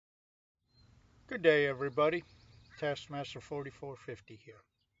Good day, everybody. Taskmaster 4450 here.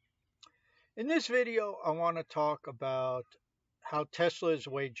 In this video, I want to talk about how Tesla is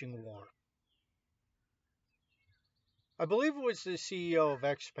waging war. I believe it was the CEO of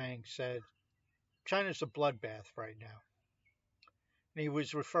XPeng said China's a bloodbath right now. And he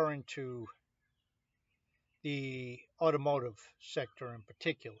was referring to the automotive sector in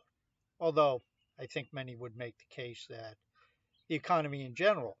particular. Although I think many would make the case that the economy in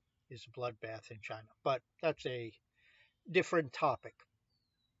general is a bloodbath in China. But that's a different topic.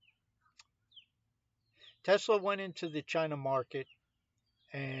 Tesla went into the China market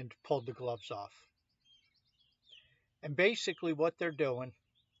and pulled the gloves off. And basically, what they're doing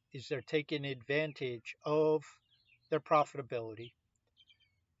is they're taking advantage of their profitability,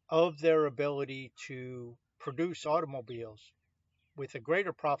 of their ability to produce automobiles with a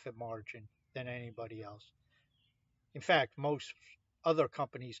greater profit margin than anybody else. In fact, most other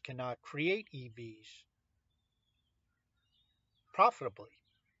companies cannot create EVs profitably.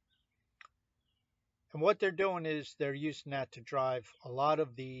 And what they're doing is they're using that to drive a lot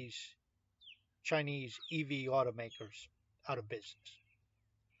of these Chinese EV automakers out of business.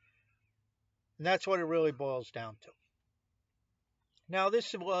 And that's what it really boils down to. Now,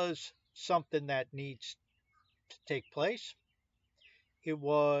 this was something that needs to take place. It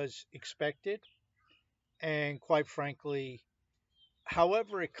was expected, and quite frankly,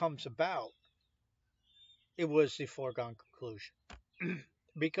 however it comes about, it was the foregone conclusion.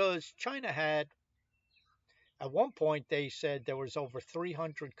 Because China had, at one point, they said there was over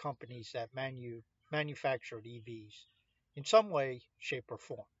 300 companies that manufactured EVs in some way, shape, or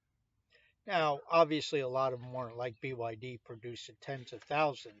form. Now, obviously, a lot of them weren't like BYD producing tens of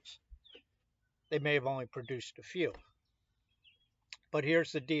thousands. They may have only produced a few. But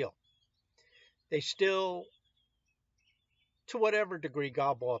here's the deal. They still, to whatever degree,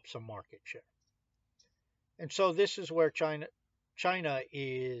 gobble up some market share. And so this is where China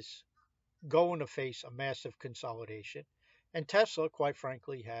is going to face a massive consolidation. And Tesla, quite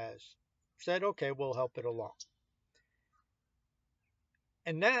frankly, has said, okay, we'll help it along.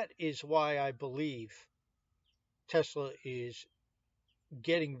 And that is why I believe Tesla is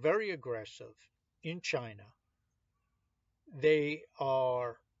getting very aggressive in China. They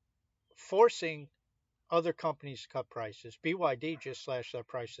are forcing other companies to cut prices. BYD just slashed their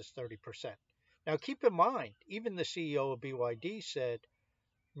prices 30%. Now, keep in mind, even the CEO of BYD said,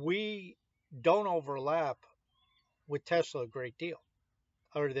 we don't overlap with Tesla a great deal,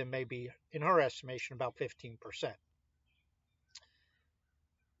 other than maybe, in her estimation, about 15%.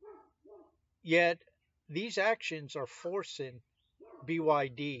 Yet, these actions are forcing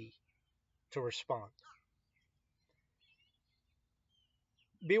BYD to respond.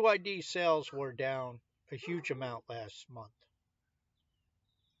 BYD sales were down a huge amount last month.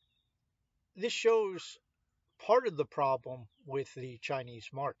 This shows part of the problem with the Chinese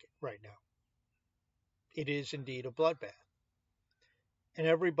market right now. It is indeed a bloodbath. And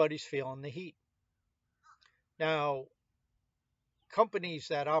everybody's feeling the heat. Now, companies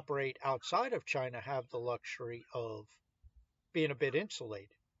that operate outside of China have the luxury of being a bit insulated.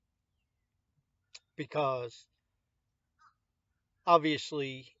 Because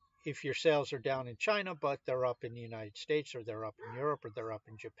obviously, if your sales are down in China, but they're up in the United States, or they're up in Europe, or they're up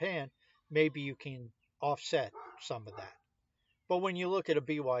in Japan, maybe you can offset some of that. But when you look at a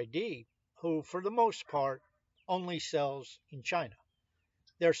BYD, who for the most part only sells in China,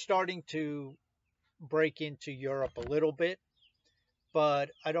 they're starting to break into Europe a little bit,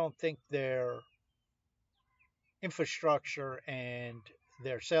 but I don't think their infrastructure and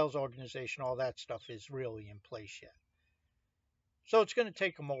their sales organization, all that stuff is really in place yet. So it's going to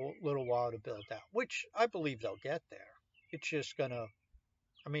take them a little while to build out, which I believe they'll get there. It's just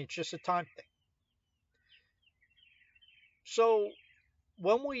it's just a time thing. So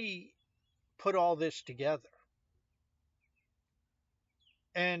when we put all this together,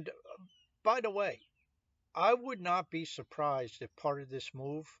 and by the way, I would not be surprised if part of this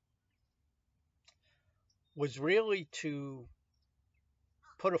move was really to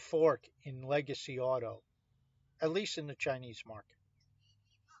put a fork in legacy auto, at least in the Chinese market.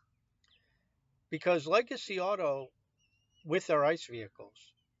 Because legacy auto, with their ICE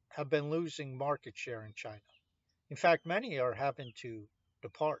vehicles, have been losing market share in China. In fact, many are having to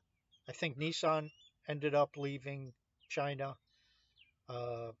depart. I think Nissan ended up leaving China.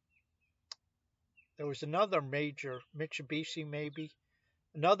 There was another major, Mitsubishi maybe,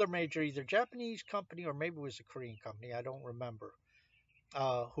 another major either Japanese company or maybe it was a Korean company, I don't remember,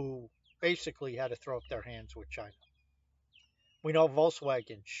 who basically had to throw up their hands with China. We know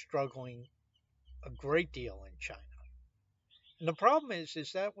Volkswagen struggling a great deal in China. And the problem is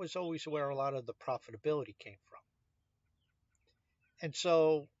that was always where a lot of the profitability came from. And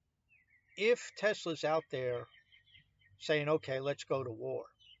so if Tesla's out there saying, okay, let's go to war,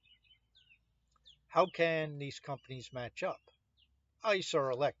 how can these companies match up? ICE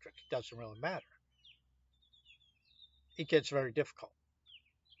or electric, it doesn't really matter. It gets very difficult.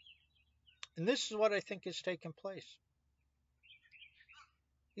 And this is what I think is taking place.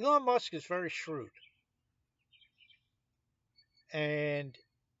 Elon Musk is very shrewd. And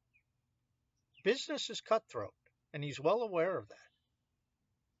business is cutthroat. And he's well aware of that.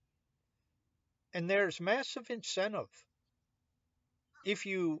 And there's massive incentive if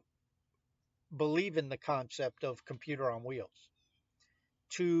you believe in the concept of computer on wheels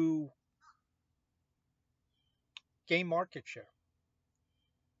to gain market share.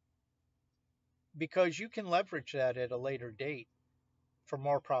 Because you can leverage that at a later date for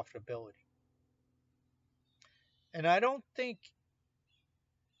more profitability. And I don't think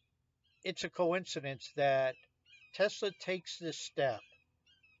it's a coincidence that Tesla takes this step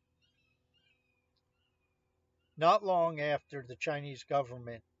not long after the Chinese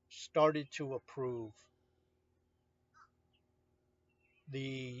government started to approve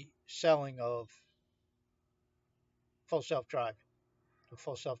the selling of full self-driving, the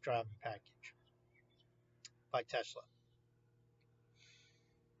full self-driving package by Tesla.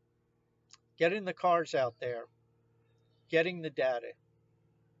 Getting the cars out there, getting the data,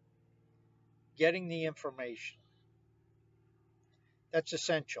 getting the information, that's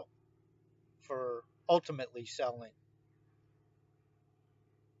essential for ultimately selling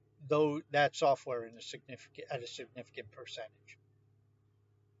though that software at a significant percentage.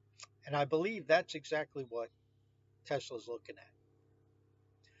 And I believe that's exactly what Tesla's looking at.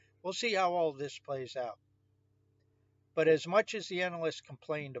 We'll see how all this plays out. But as much as the analysts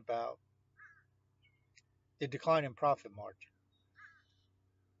complained about the decline in profit margin,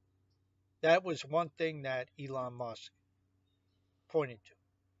 that was one thing that Elon Musk pointed to.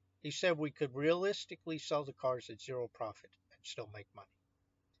 He said we could realistically sell the cars at zero profit and still make money.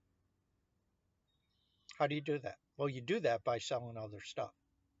 How do you do that? Well, you do that by selling other stuff,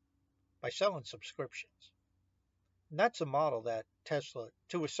 by selling subscriptions. And that's a model that Tesla,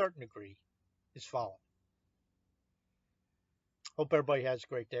 to a certain degree, is following. Hope everybody has a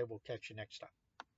great day. We'll catch you next time.